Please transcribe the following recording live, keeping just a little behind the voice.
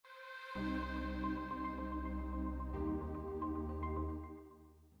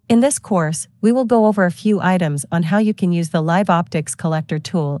In this course, we will go over a few items on how you can use the LiveOptics Collector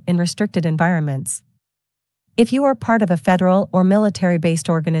tool in restricted environments. If you are part of a federal or military-based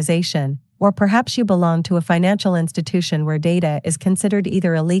organization, or perhaps you belong to a financial institution where data is considered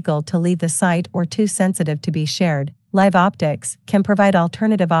either illegal to leave the site or too sensitive to be shared, LiveOptics can provide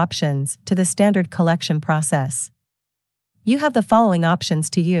alternative options to the standard collection process. You have the following options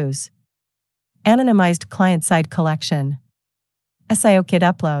to use: anonymized client-side collection, SIO-Kit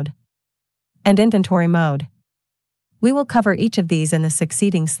upload, and inventory mode. We will cover each of these in the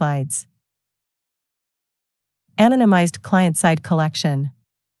succeeding slides. Anonymized client-side collection.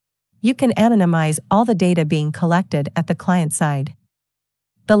 You can anonymize all the data being collected at the client side.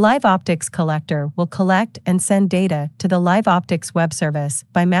 The LiveOptics Collector will collect and send data to the LiveOptics web service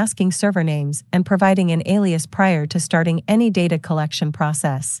by masking server names and providing an alias prior to starting any data collection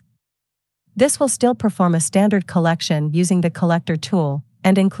process. This will still perform a standard collection using the Collector tool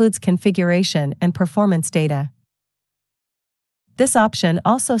and includes configuration and performance data. This option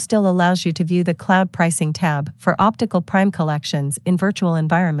also still allows you to view the Cloud Pricing tab for optical prime collections in virtual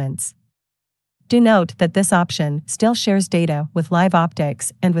environments. Do note that this option still shares data with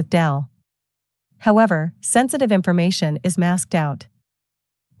LiveOptics and with Dell. However, sensitive information is masked out.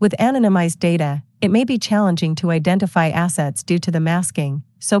 With anonymized data, it may be challenging to identify assets due to the masking,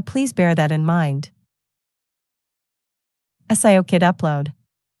 so please bear that in mind. SIO-Kit upload.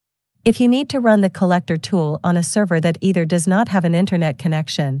 If you need to run the Collector tool on a server that either does not have an internet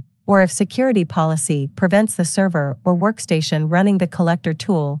connection, or if security policy prevents the server or workstation running the Collector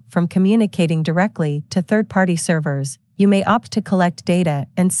tool from communicating directly to third-party servers, you may opt to collect data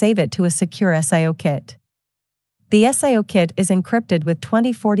and save it to a secure SIO-Kit. The SIO-Kit is encrypted with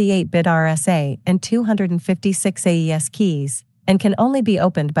 2048-bit RSA and 256 AES keys, and can only be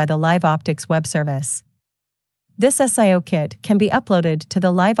opened by the LiveOptics web service. This SIO-Kit can be uploaded to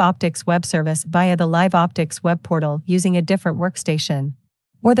the LiveOptics web service via the LiveOptics web portal using a different workstation.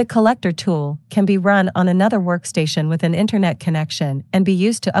 Or the Collector tool can be run on another workstation with an internet connection and be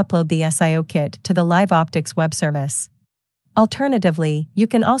used to upload the SIO-Kit to the LiveOptics web service. Alternatively, you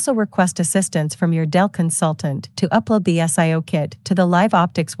can also request assistance from your Dell consultant to upload the SIO-Kit to the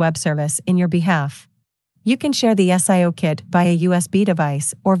LiveOptics web service in your behalf. You can share the SIO-Kit via USB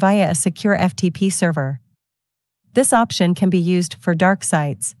device or via a secure FTP server. This option can be used for dark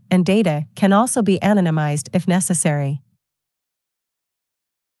sites, and data can also be anonymized if necessary.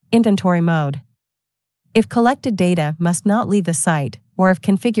 Inventory mode. If collected data must not leave the site, or if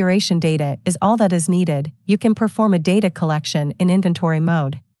configuration data is all that is needed, you can perform a data collection in inventory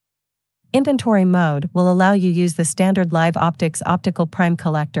mode. Inventory mode will allow you to use the standard LiveOptics Optical Prime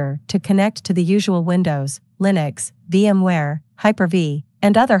Collector to connect to the usual Windows, Linux, VMware, Hyper-V,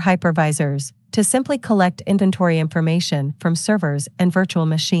 and other hypervisors to simply collect inventory information from servers and virtual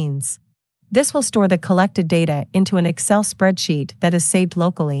machines. This will store the collected data into an Excel spreadsheet that is saved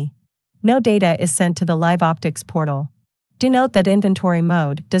locally. No data is sent to the LiveOptics portal. Do note that inventory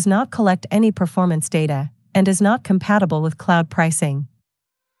mode does not collect any performance data and is not compatible with cloud pricing.